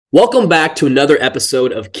Welcome back to another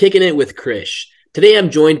episode of Kicking It with Krish. Today I'm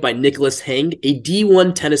joined by Nicholas Heng, a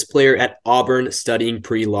D1 tennis player at Auburn studying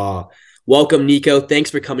pre-law. Welcome, Nico. Thanks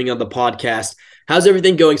for coming on the podcast. How's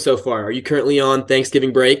everything going so far? Are you currently on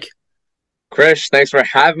Thanksgiving break? Krish, thanks for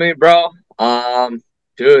having me, bro.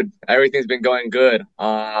 Dude, everything's been going good.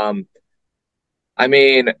 I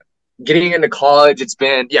mean, getting into college, it's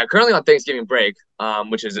been currently on Thanksgiving break,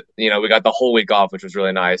 which is we got the whole week off, which was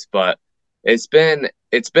really nice. But it's been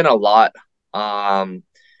a lot. Um,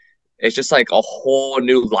 it's just like a whole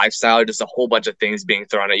new lifestyle, just a whole bunch of things being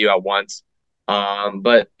thrown at you at once.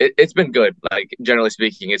 But it's been good. Like generally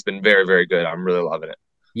speaking, it's been very, very good. I'm really loving it.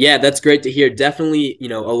 Yeah, that's great to hear. Definitely, a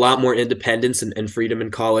lot more independence and freedom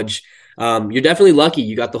in college. You're definitely lucky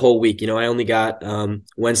you got the whole week. I only got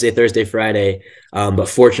Wednesday, Thursday, Friday, but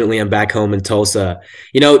fortunately I'm back home in Tulsa.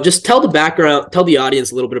 Just tell tell the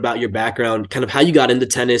audience a little bit about your background, kind of how you got into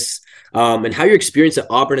tennis, and how your experience at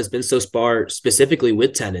Auburn has been so far, specifically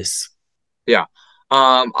with tennis. Yeah.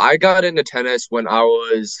 I got into tennis when I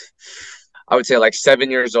would say like 7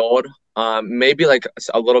 years old. Maybe like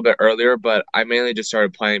a little bit earlier, but I mainly just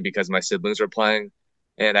started playing because my siblings were playing,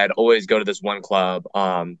 and I'd always go to this one club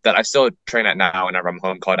that I still train at now whenever I'm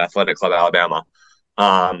home, called Athletic Club Alabama.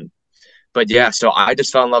 Um, but yeah, so I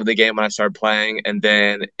just fell in love with the game when I started playing, and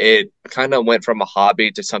then it kind of went from a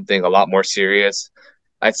hobby to something a lot more serious.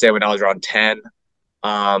 I'd say when I was around 10.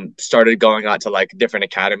 Started going out to like different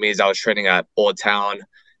academies. I was training at Old Town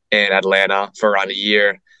in Atlanta for around a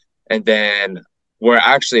year. And then we're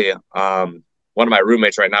actually one of my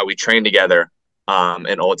roommates right now, we trained together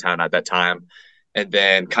in Old Town at that time. And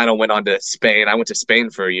then kind of went on to Spain. I went to Spain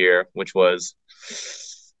for a year, which was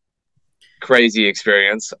crazy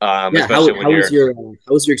experience. Yeah, Especially when you're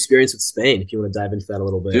how was your experience with Spain? If you want to dive into that a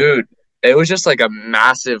little bit. dude, it was just like a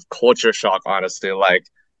massive culture shock, honestly. Like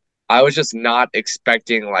I was just not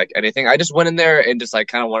expecting like anything. I just went in there and just like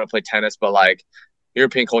kind of want to play tennis, but like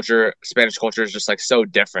European culture, Spanish culture is just like so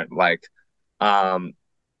different. Like, um,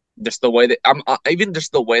 just the way that I'm even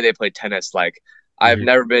just the way they play tennis. Like, I've Mhm.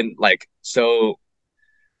 never been like so.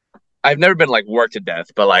 I've never been like worked to death,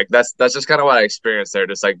 but like that's just kind of what I experienced there.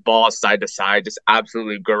 Just like balls side to side, just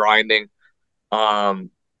absolutely grinding.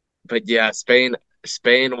 Um, but yeah, Spain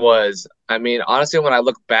was. I mean, honestly, when I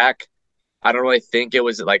look back, I don't really think it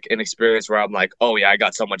was like an experience where I'm like, oh yeah, I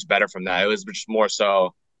got so much better from that. It was just more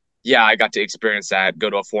so, yeah, I got to experience that, go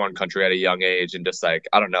to a foreign country at a young age, and just like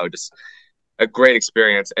I don't know, just a great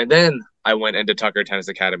experience. And then I went into Tucker Tennis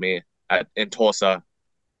Academy in Tulsa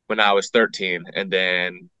when I was 13, and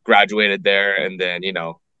then graduated there, and then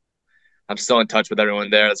I'm still in touch with everyone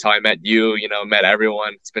there. That's how I met you. Met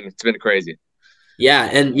everyone. It's been crazy. Yeah,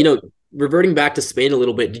 and reverting back to Spain a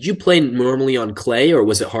little bit, did you play normally on clay or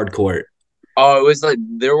was it hard court? Oh, it was like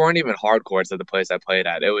there weren't even hard courts at the place I played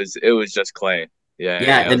at. It was just clay. Yeah,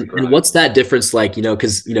 Yeah, it was and grind. what's that difference like?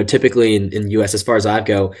 Because typically in US, as far as I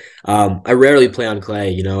go, I rarely play on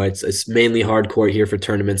clay. It's mainly hard court here for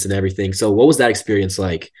tournaments and everything. So, what was that experience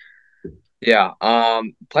like? Yeah,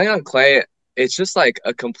 playing on clay, it's just like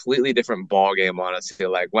a completely different ball game, honestly.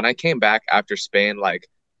 Like when I came back after Spain, like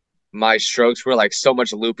my strokes were like so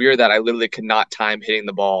much loopier that I literally could not time hitting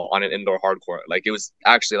the ball on an indoor hard court. Like it was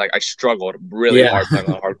actually like I struggled really Yeah, hard playing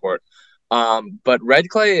on hard court. But red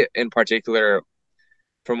clay in particular,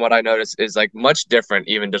 from what I noticed, is like much different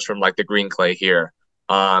even just from like the green clay here.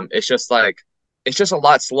 It's just like it's just a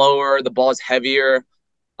lot slower. The ball is heavier,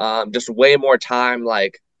 just way more time.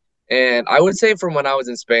 And I would say from when I was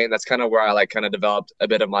in Spain, that's kind of where I like kind of developed a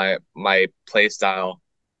bit of my play style.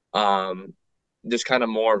 Um, just kind of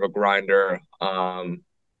more of a grinder.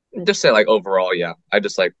 Just say like overall, yeah. I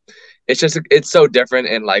just like it's so different,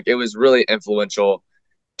 and like it was really influential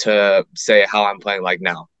to say how I'm playing like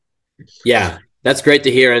now. yeah, that's great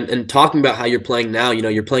to hear. And talking about how you're playing now,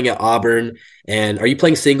 you're playing at Auburn, and are you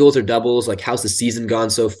playing singles or doubles? Like, how's the season gone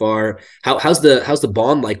so far? How's the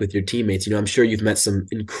bond like with your teammates? I'm sure you've met some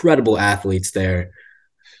incredible athletes there.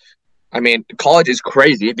 I mean, college is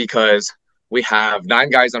crazy because we have 9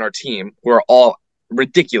 guys on our team who are all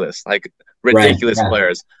ridiculous, like Right. ridiculous Yeah.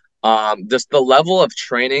 players. Just the level of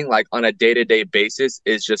training, like on a day-to-day basis,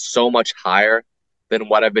 is just so much higher than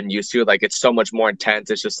what I've been used to. Like it's so much more intense.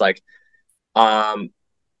 It's just like, um,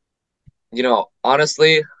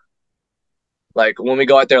 honestly, like when we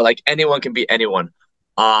go out there, like anyone can beat anyone.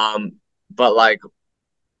 Um, but like,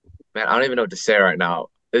 man, I don't even know what to say right now.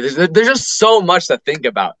 There's just so much to think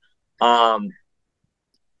about. Um,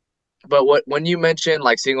 But when you mention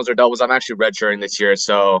like singles or doubles, I'm actually redshirting this year,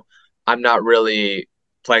 so I'm not really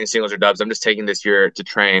playing singles or doubles. I'm just taking this year to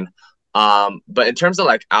train. But in terms of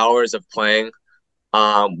like hours of playing,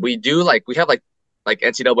 we have like like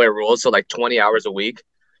NCAA rules, so like 20 hours a week.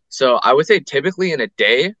 So I would say typically in a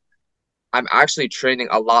day, I'm actually training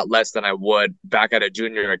a lot less than I would back at a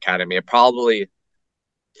junior academy. Probably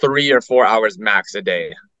 3 or 4 hours max a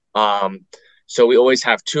day. Um, so we always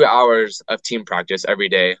have 2 hours of team practice every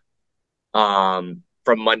day, from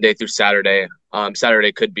Monday through Saturday.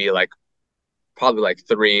 Saturday could be like probably like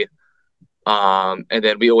three. And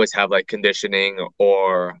then we always have like conditioning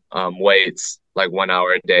or weights like 1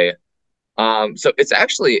 hour a day. So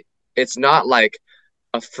it's not like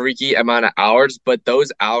a freaky amount of hours, but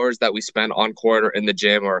those hours that we spend on court or in the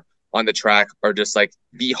gym or on the track are just like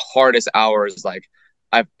the hardest hours like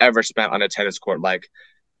I've ever spent on a tennis court. Like,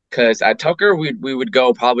 because at Tucker we would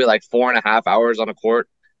go probably like 4.5 hours on a court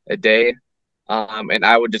a day, and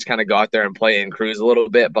I would just kind of go out there and play and cruise a little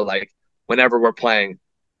bit. But like whenever we're playing,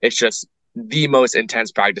 it's just the most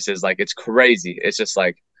intense practices. Like it's crazy. It's just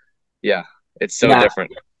like yeah, it's so Yeah,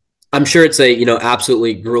 different. I'm sure it's a,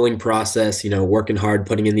 absolutely grueling process, working hard,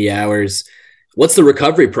 putting in the hours. What's the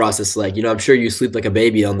recovery process like? I'm sure you sleep like a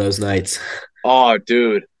baby on those nights. Oh,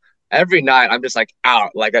 dude, every night I'm just like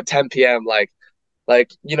out like at 10 p.m. Like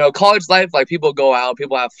college life, like people go out,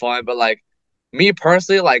 people have fun, but like me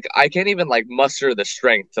personally, like I can't even like muster the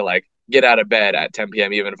strength to like get out of bed at 10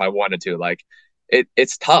 p.m. even if I wanted to. Like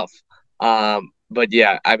it's tough. But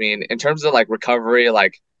yeah, I mean, in terms of like recovery,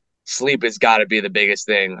 like sleep has got to be the biggest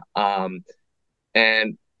thing.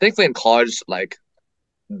 And thankfully in college, like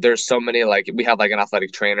there's so many like we have like an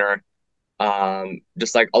athletic trainer,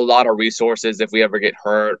 just like a lot of resources if we ever get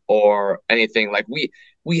hurt or anything. Like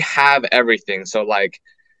we have everything. So like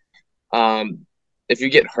if you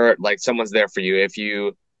get hurt, like someone's there for you. If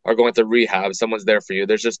you are going through rehab, someone's there for you.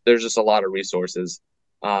 There's just a lot of resources.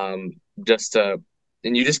 Just to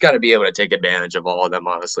and you just got to be able to take advantage of all of them,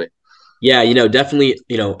 honestly. Yeah, definitely,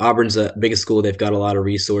 Auburn's the biggest school. They've got a lot of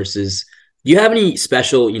resources. Do you have any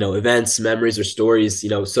special, events, memories, or stories,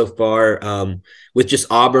 so far with just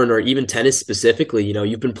Auburn or even tennis specifically?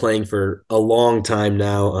 You've been playing for a long time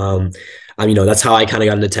now. That's how I kind of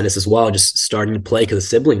got into tennis as well, just starting to play because a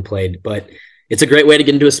sibling played. But it's a great way to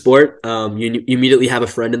get into a sport. You immediately have a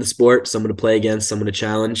friend in the sport, someone to play against, someone to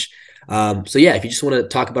challenge. So yeah, if you just want to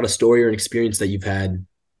talk about a story or an experience that you've had.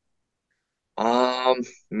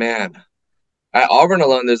 Man, at Auburn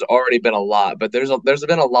alone, there's already been a lot, but there's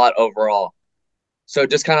been a lot overall. So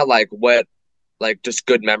just kind of like what, like just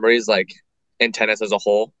good memories, like in tennis as a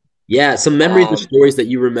whole. Yeah, some memories or Um, stories that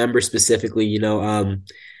you remember specifically. I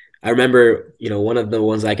remember, one of the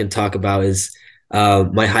ones I can talk about is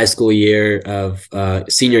my high school year of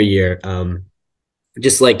senior year.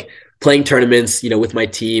 Just like playing tournaments, with my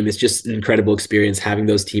team. It's just an incredible experience having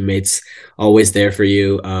those teammates always there for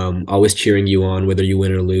you, always cheering you on, whether you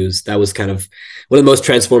win or lose. That was kind of one of the most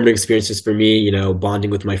transformative experiences for me, bonding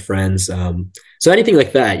with my friends. So anything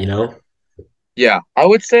like that. yeah, I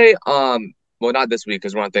would say, well, not this week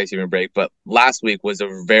because we're on Thanksgiving break, but last week was a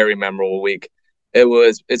very memorable week.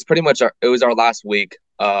 It's pretty much it was our last week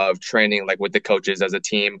of training, like with the coaches as a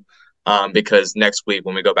team, because next week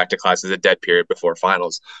when we go back to class is a dead period before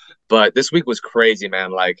finals. But this week was crazy,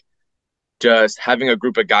 man. Like just having a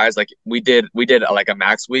group of guys, like we did like a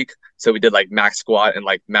max week, so we did like max squat and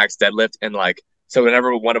like max deadlift, and like so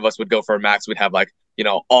whenever one of us would go for a max, we'd have like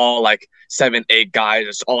all like 7, 8 guys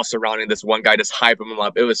just all surrounding this one guy, just hyping him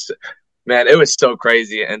up. It was, man, it was so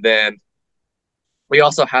crazy. And then we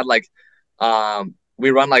also had like we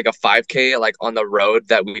run like a 5K like on the road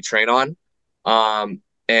that we train on.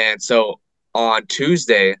 And so on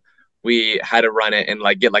Tuesday we had to run it and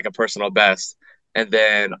like get like a personal best. And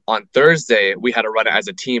then on Thursday we had to run it as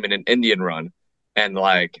a team in an Indian run. And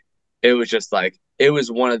like it was just like it was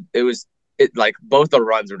it like both the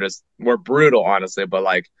runs were brutal, honestly, but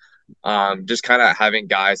like just kind of having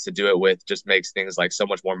guys to do it with just makes things like so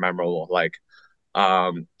much more memorable. Like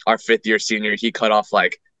our fifth year senior, he cut off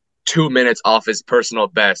like 2 minutes off his personal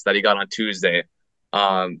best that he got on Tuesday.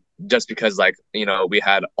 Just because like, we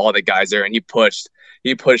had all the guys there and he pushed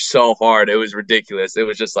so hard. It was ridiculous. It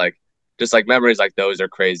was just like memories like those are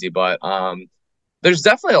crazy. But there's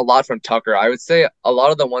definitely a lot from Tucker. I would say a lot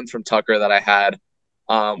of the ones from Tucker that I had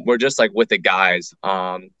were just like with the guys.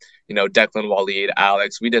 Declan, Waleed,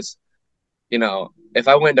 Alex. We just, if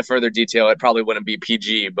I went into further detail, it probably wouldn't be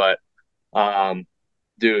PG, but um,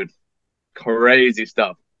 dude, crazy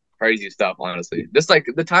stuff. Crazy stuff, honestly. Just like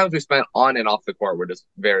the times we spent on and off the court were just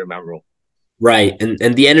very memorable. Right.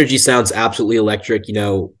 And the energy sounds absolutely electric.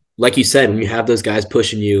 Like you said, when you have those guys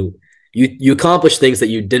pushing you, you accomplish things that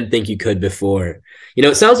you didn't think you could before.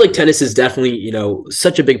 It sounds like tennis is definitely,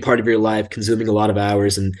 such a big part of your life, consuming a lot of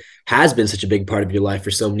hours and has been such a big part of your life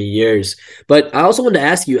for so many years. But I also wanted to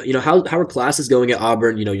ask you, how are classes going at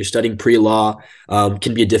Auburn? You're studying pre-law,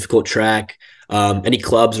 can be a difficult track. Any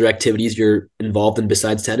clubs or activities you're involved in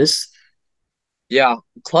besides tennis? Yeah,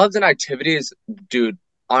 clubs and activities, dude,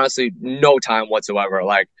 honestly, no time whatsoever.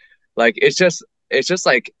 Like it's just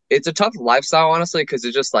like it's a tough lifestyle, honestly, because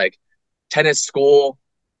it's just like tennis school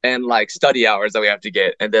and like study hours that we have to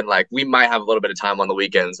get, and then like we might have a little bit of time on the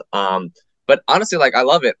weekends. But honestly, like I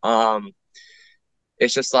love it.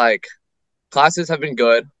 It's just like classes have been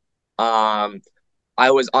good. Um,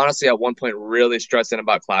 I was honestly at one point really stressing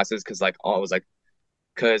about classes because like I was like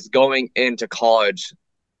because going into college,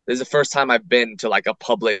 this is the first time I've been to like a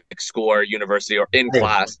public school or university or in Right,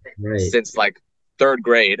 class right. since like third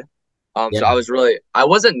grade. So Yeah. I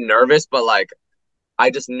wasn't nervous, but like I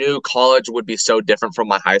just knew college would be so different from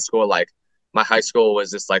my high school. Like my high school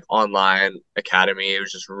was just like online academy. It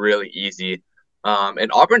was just really easy.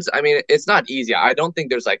 And Auburn's, I mean, it's not easy. I don't think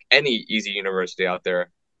there's like any easy university out there,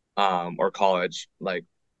 or college. Like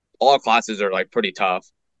all classes are like pretty tough.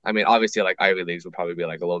 I mean, obviously, like Ivy Leagues would probably be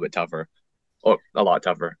like a little bit tougher, or a lot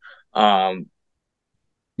tougher. Um,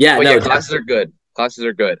 Yeah, but yeah, no, classes are good. Classes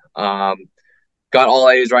are good. Got all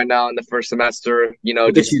A's right now in the first semester. look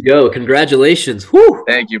at Just you go. Congratulations. Whoo!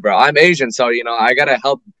 thank you, bro. I'm Asian, so I gotta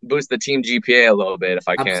help boost the team GPA a little bit if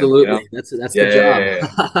I can. Absolutely. That's the Yeah, yeah, job. yeah,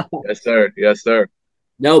 yeah. Yes, sir. Yes, sir.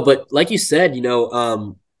 No, but like you said,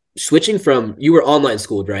 switching from you were online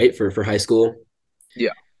schooled, right? For high school.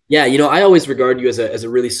 Yeah. Yeah, I always regard you as a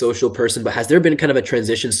really social person, but has there been kind of a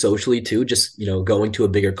transition socially too? Just, going to a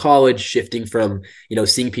bigger college, shifting from,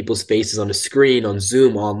 seeing people's faces on a screen, on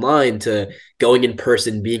Zoom, online to going in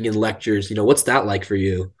person, being in lectures. What's that like for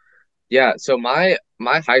you? Yeah. So my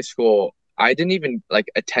high school, I didn't even like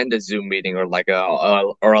attend a Zoom meeting or like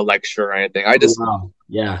a lecture or anything. I Oh, just wow.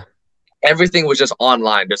 Yeah. everything was just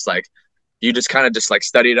online. Just like you just kind of just like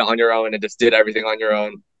studied it on your own and just did everything on your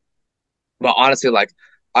own. But honestly, like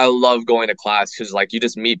I love going to class because like you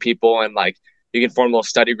just meet people and like you can form little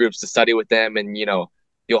study groups to study with them, and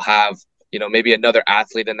you'll have maybe another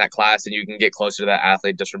athlete in that class, and you can get closer to that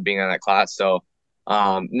athlete just from being in that class. So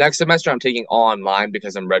next semester I'm taking all online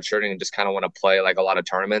because I'm redshirting and just kind of want to play like a lot of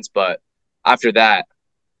tournaments. But after that,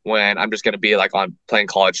 when I'm just going to be like on playing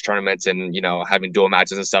college tournaments and having dual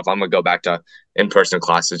matches and stuff, I'm gonna go back to in person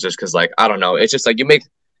classes just because like I don't know, it's just like you make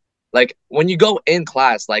like when you go in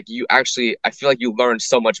class, like you actually, I feel like you learn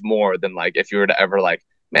so much more than like if you were to ever like,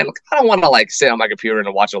 man, I don't want to like sit on my computer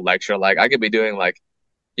and watch a lecture. Like I could be doing like,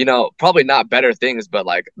 probably not better things, but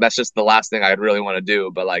like that's just the last thing I'd really want to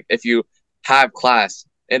do. But like if you have class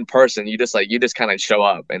in person, you just kind of show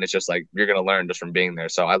up and it's just like you're gonna learn just from being there.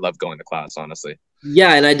 So I love going to class, honestly.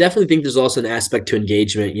 Yeah, and I definitely think there's also an aspect to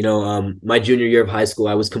engagement. My junior year of high school,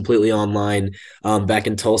 I was completely online back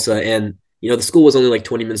in Tulsa, and the school was only like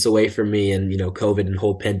 20 minutes away from me, and COVID and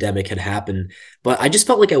whole pandemic had happened. But I just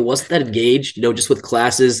felt like I wasn't that engaged, just with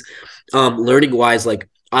classes, learning wise. Like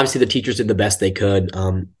obviously the teachers did the best they could,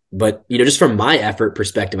 but just from my effort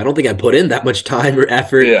perspective, I don't think I put in that much time or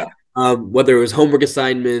effort. Yeah. Whether it was homework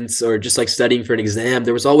assignments or just like studying for an exam,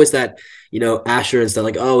 there was always that assurance that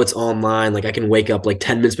like, oh, it's online, like I can wake up like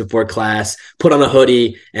 10 minutes before class, put on a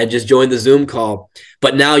hoodie and just join the Zoom call.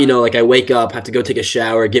 But now, like I wake up, have to go take a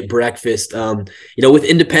shower, get breakfast. With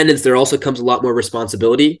independence there also comes a lot more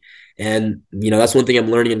responsibility, and that's one thing I'm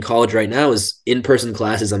learning in college right now is in-person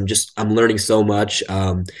classes. I'm learning so much.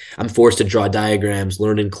 I'm forced to draw diagrams,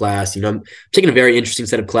 learn in class. I'm taking a very interesting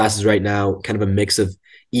set of classes right now, kind of a mix of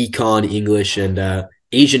econ, English, and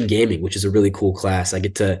Asian gaming, which is a really cool class. I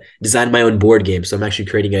get to design my own board game, so I'm actually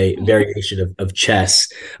creating a variation of chess.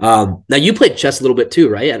 Now you played chess a little bit too,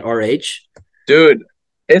 right? At RH. Dude,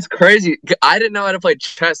 it's crazy. I didn't know how to play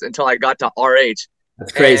chess until I got to RH.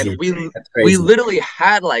 That's And crazy. That's we crazy. literally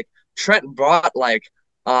had like Trent brought like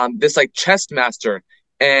this like chess master,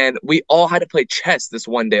 and we all had to play chess this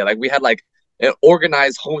one day. Like we had like an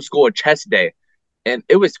organized homeschool chess day, and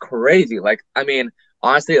it was crazy. Like I mean,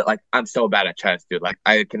 honestly, like I'm so bad at chess, dude. Like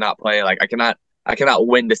I cannot play. Like I cannot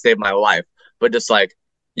win to save my life. But just like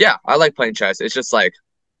yeah, I like playing chess. It's just like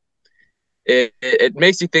it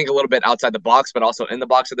makes you think a little bit outside the box, but also in the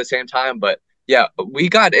box at the same time. But yeah, we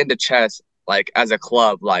got into chess like as a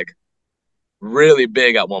club, like really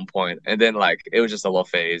big at one point, and then like it was just a little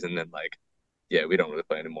phase, and then like yeah, we don't really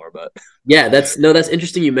play anymore. But Yeah, that's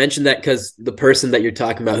interesting you mentioned that because the person that you're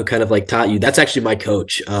talking about who kind of like taught you, that's actually my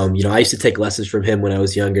coach. I used to take lessons from him when I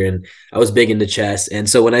was younger and I was big into chess. And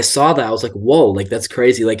so when I saw that, I was like, whoa, like that's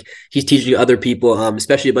crazy. Like he's teaching other people,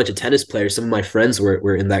 especially a bunch of tennis players. Some of my friends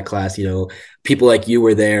were in that class, people like you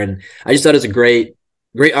were there. And I just thought it was a great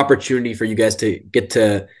opportunity for you guys to get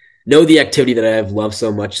to know the activity that I've loved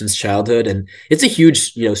so much since childhood. And it's a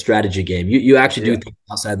huge, strategy game. You actually do yeah. think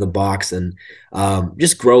outside the box and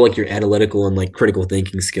just grow like your analytical and like critical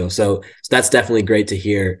thinking skill. So that's definitely great to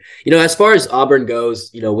hear. As far as Auburn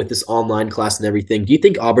goes, with this online class and everything, do you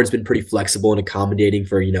think Auburn's been pretty flexible and accommodating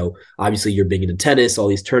for, obviously you're big into tennis, all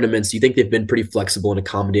these tournaments. Do you think they've been pretty flexible and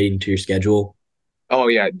accommodating to your schedule? Oh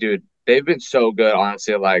yeah, dude, they've been so good,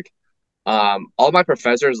 honestly. Like, all my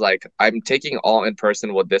professors, like, I'm taking all in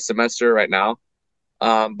person with this semester right now.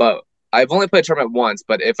 But I've only played tournament once.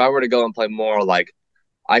 But if I were to go and play more, like,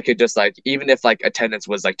 I could just like, even if like attendance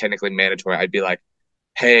was like technically mandatory, I'd be like,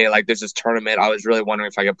 hey, like, there's this tournament. I was really wondering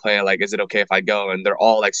if I could play. Like, is it okay if I go? And they're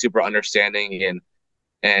all like super understanding,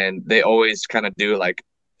 and they always kind of do like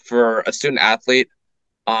for a student athlete.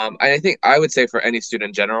 And I think I would say for any student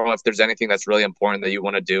in general, if there's anything that's really important that you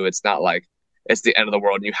want to do, it's not like it's the end of the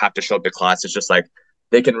world and you have to show up to class. It's just like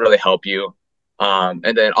they can really help you.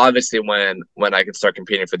 And then obviously when I could start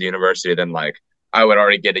competing for the university, then like I would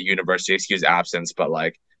already get a university excuse absence. But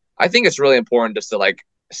like I think it's really important just to like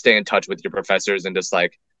stay in touch with your professors and just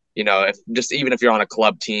like, if just even if you're on a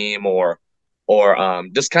club team or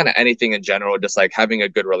just kind of anything in general, just like having a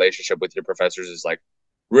good relationship with your professors is like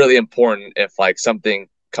really important if like something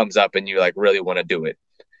comes up and you like really want to do it.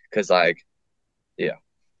 Cause like, yeah.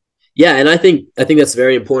 Yeah, and I think that's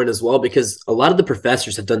very important as well because a lot of the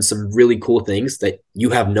professors have done some really cool things that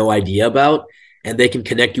you have no idea about, and they can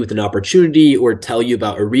connect you with an opportunity or tell you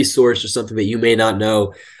about a resource or something that you may not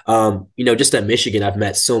know. Just at Michigan, I've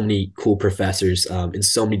met so many cool professors in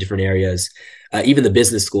so many different areas. Even the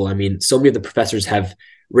business school, I mean, so many of the professors have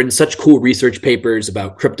written such cool research papers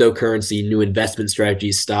about cryptocurrency, new investment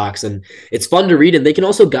strategies, stocks, and it's fun to read. And they can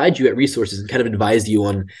also guide you at resources and kind of advise you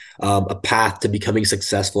on a path to becoming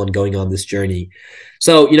successful and going on this journey.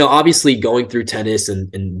 So, obviously going through tennis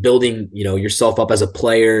and building, yourself up as a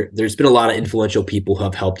player, there's been a lot of influential people who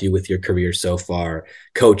have helped you with your career so far,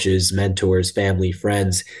 coaches, mentors, family,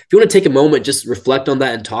 friends. If you want to take a moment, just reflect on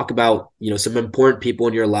that and talk about, some important people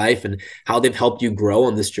in your life and how they've helped you grow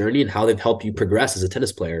on this journey and how they've helped you progress as a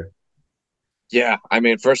tennis player. Yeah. I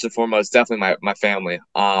mean, first and foremost, definitely my family.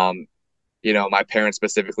 My parents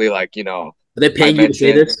specifically, like, Are they I paying you to say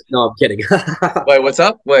mentioned, this? No, I'm kidding. wait, what's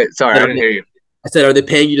up? Wait, sorry, I didn't hear you. I said, are they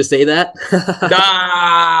paying you to say that?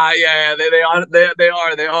 Ah, yeah, they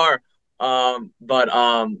are. But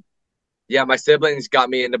yeah, my siblings got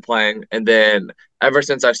me into playing, and then ever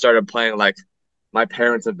since I started playing, like my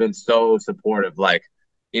parents have been so supportive. Like,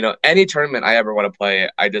 any tournament I ever want to play,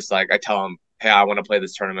 I just like I tell them, hey, I want to play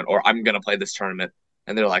this tournament, or I'm gonna play this tournament,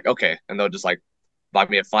 and they're like, okay, and they'll just like buy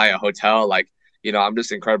me a flight, a hotel. Like, I'm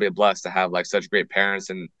just incredibly blessed to have like such great parents,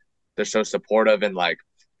 and they're so supportive. And like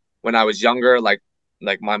when I was younger, like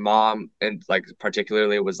my mom and like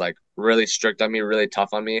particularly was like really strict on me, really tough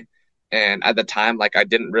on me. And at the time, like I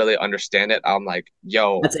didn't really understand it. I'm like,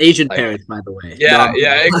 yo, That's Asian like, parents, by the way. No, yeah,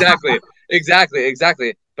 yeah, exactly.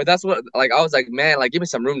 Exactly. But that's what like I was like, man, like give me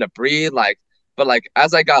some room to breathe. Like, but like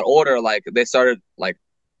as I got older, like they started like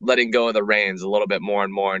letting go of the reins a little bit more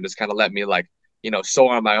and more and just kind of let me like,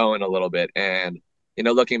 soar on my own a little bit. And,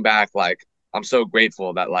 looking back, like I'm so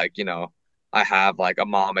grateful that like, I have like a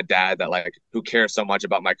mom and dad that like who care so much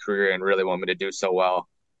about my career and really want me to do so well.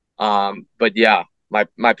 But yeah,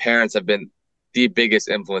 my parents have been the biggest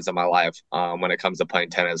influence in my life when it comes to playing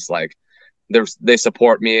tennis. Like they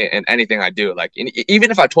support me in anything I do. Like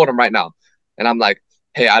even if I told them right now, and I'm like,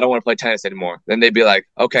 hey, I don't want to play tennis anymore, then they'd be like,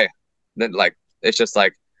 okay. Then like it's just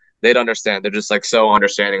like they'd understand. They're just like so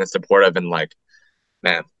understanding and supportive, and like,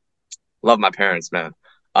 man, love my parents, man.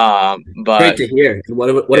 great But to hear. And what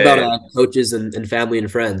yeah, about yeah, coaches and family and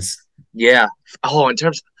friends? yeah. Oh, in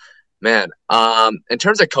terms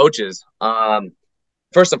of coaches,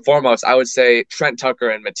 first and foremost, I would say Trent Tucker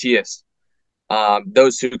and Matthias.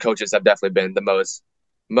 Those two coaches have definitely been the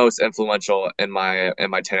most influential in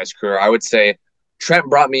my tennis career. I would say Trent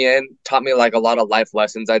brought me in, taught me like a lot of life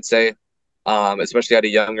lessons. I'd say, especially at a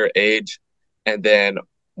younger age, and then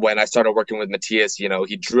when I started working with Matthias,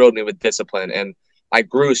 he drilled me with discipline, and I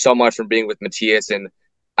grew so much from being with Matthias, and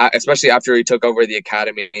especially after he took over the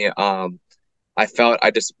academy. I felt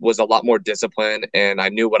I just was a lot more disciplined, and I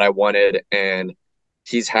knew what I wanted, and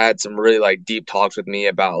he's had some really like deep talks with me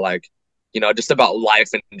about like just about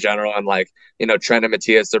life in general. And like Trent and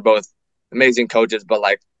Matthias, they're both amazing coaches, but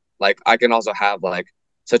like I can also have like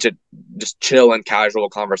such a just chill and casual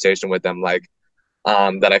conversation with them, like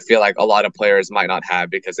that I feel like a lot of players might not have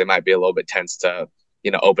because they might be a little bit tense to,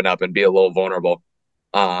 open up and be a little vulnerable.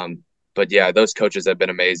 But yeah, those coaches have been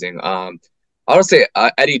amazing. I would say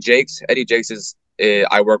Eddie Jakes. Eddie Jakes is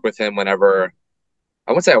I work with him whenever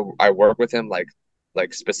I wouldn't say I work with him like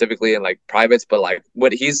specifically in like privates, but like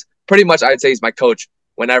what he's pretty much I'd say he's my coach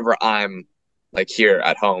whenever I'm like here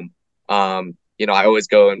at home. I always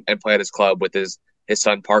go and play at his club with his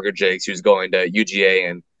son Parker Jakes, who's going to UGA,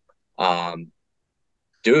 and um,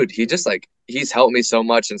 dude, he just like he's helped me so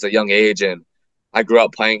much since a young age, and I grew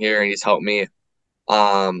up playing here, and he's helped me.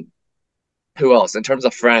 Um, who else in terms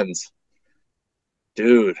of friends,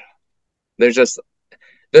 dude? There's just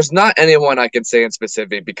there's not anyone I can say in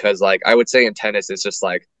specific because like I would say in tennis it's just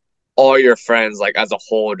like all your friends like as a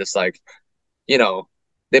whole just like you know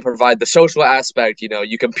they provide the social aspect,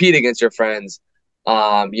 you compete against your friends,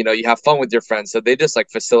 you have fun with your friends, so they just like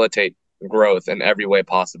facilitate growth in every way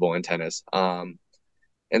possible in tennis. And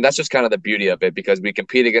that's just kind of the beauty of it because we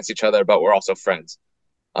compete against each other but we're also friends.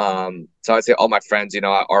 So I'd say all my friends, at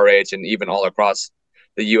our age and even all across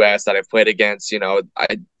the US that I've played against,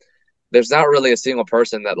 I there's not really a single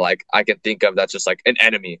person that like I can think of that's just like an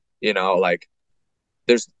enemy, like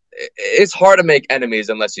there's it's hard to make enemies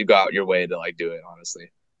unless you go out your way to like do it,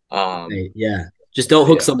 honestly. Right, yeah. Just don't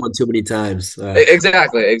hook Yeah. someone too many times.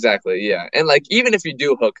 Exactly. Yeah. And like even if you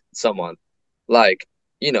do hook someone, like,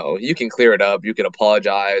 you can clear it up, you can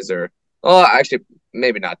apologize or actually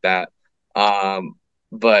maybe not that.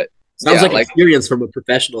 But Sounds yeah, like like experience from a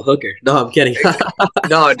professional hooker. No, I'm kidding.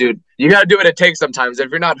 no, dude, you gotta do what it takes sometimes. If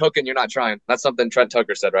you're not hooking, you're not trying. That's something Trent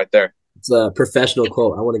Tucker said right there. It's a professional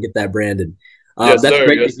quote. I want to get that branded. Yes, That's sir.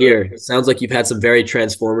 great to Yes, sir. hear. Sounds like you've had some very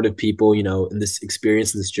transformative people, in this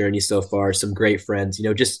experience, in this journey so far. Some great friends.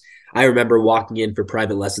 Just I remember walking in for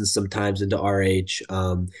private lessons sometimes into RH,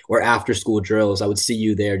 or after school drills. I would see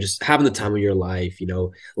you there, just having the time of your life.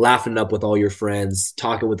 Laughing up with all your friends,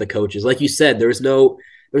 talking with the coaches. Like you said, there's no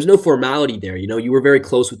formality there. You were very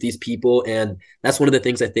close with these people, and that's one of the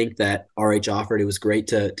things I think that RH offered. It was great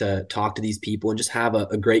to talk to these people and just have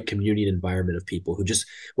a great community and environment of people who just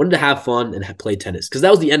wanted to have fun and play tennis because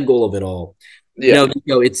that was the end goal of it all. Yeah,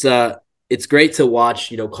 Nico, it's great to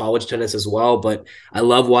watch, college tennis as well, but I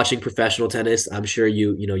love watching professional tennis. I'm sure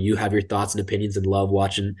you have your thoughts and opinions and love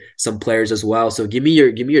watching some players as well. So give me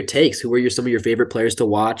your takes. Who are some of your favorite players to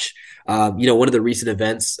watch? One of the recent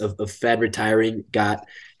events of Fed retiring got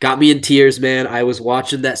me in tears, man. I was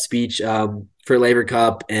watching that speech for Labor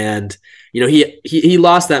Cup, and he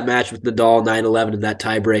lost that match with Nadal 9-11 in that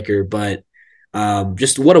tiebreaker, but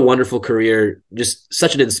just what a wonderful career, just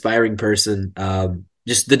such an inspiring person.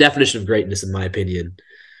 Just the definition of greatness, in my opinion.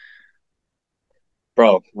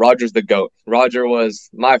 bro. Roger's the GOAT. Roger was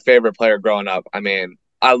my favorite player growing up. I mean,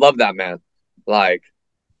 I love that man. Like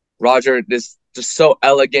Roger is just so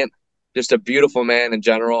elegant, just a beautiful man in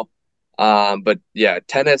general. But yeah,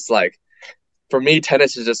 tennis, like for me,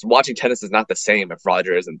 tennis is just watching tennis is not the same if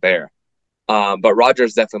Roger isn't there. But Roger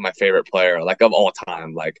is definitely my favorite player, like of all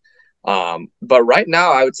time. But right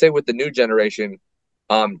now, I would say with the new generation,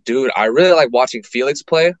 dude, I really like watching Felix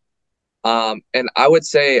play. And I would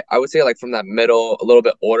say like from that middle, a little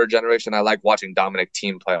bit older generation, I like watching Dominic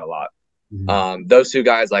Thiem play a lot. Mhm. Those two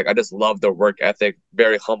guys, like I just love their work ethic,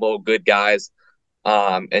 very humble, good guys.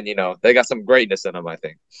 And they got some greatness in them. I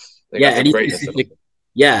think they Yeah, got some any greatness in them. specific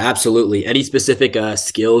Yeah, absolutely. Any specific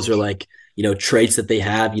skills or like, traits that they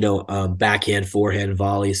have, backhand, forehand,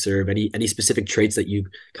 volley, serve, any specific traits that you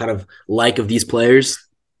kind of like of these players?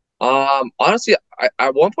 Honestly,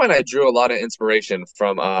 at one point I drew a lot of inspiration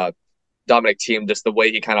from Dominic Thiem, just the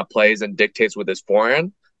way he kind of plays and dictates with his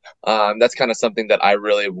forehand. That's kind of something that I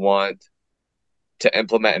really want to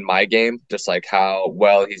implement in my game, just like how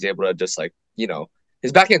well he's able to just like,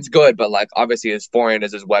 his backhand's good, but like obviously his forehand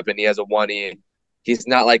is his weapon. He has a 1E. He's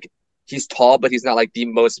not like he's tall, but he's not like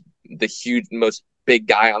the huge most big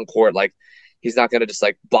guy on court. Like he's not gonna just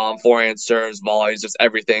like bomb forehand serves, volleys, just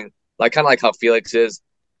everything. Like kind of like how Felix is.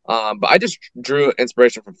 But I just drew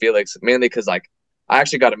inspiration from Felix mainly because like I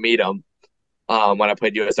actually got to meet him when I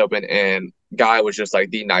played US Open, and Guy was just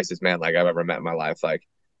like the nicest man like I've ever met in my life. Like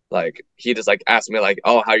he just like asked me like,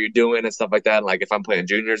 oh, how you doing and stuff like that, and like if I'm playing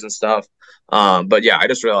juniors and stuff. But yeah, I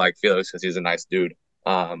just really like Felix because he's a nice dude.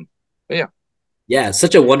 But yeah, Yeah, it's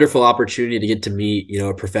such a wonderful opportunity to get to meet,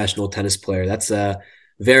 a professional tennis player. That's a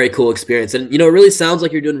very cool experience. And, it really sounds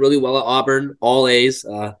like you're doing really well at Auburn, all A's,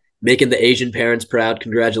 making the Asian parents proud. yes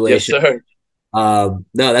Congratulations. sir. No,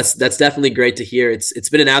 that's definitely great to hear. It's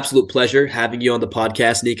been an absolute pleasure having you on the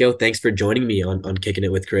podcast, Nico. Thanks for joining me on Kicking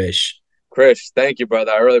It with Krish. Krish, thank you,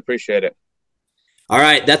 brother. I really appreciate it. All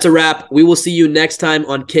right, that's a wrap. We will see you next time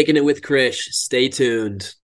on Kicking It with Krish. Stay tuned.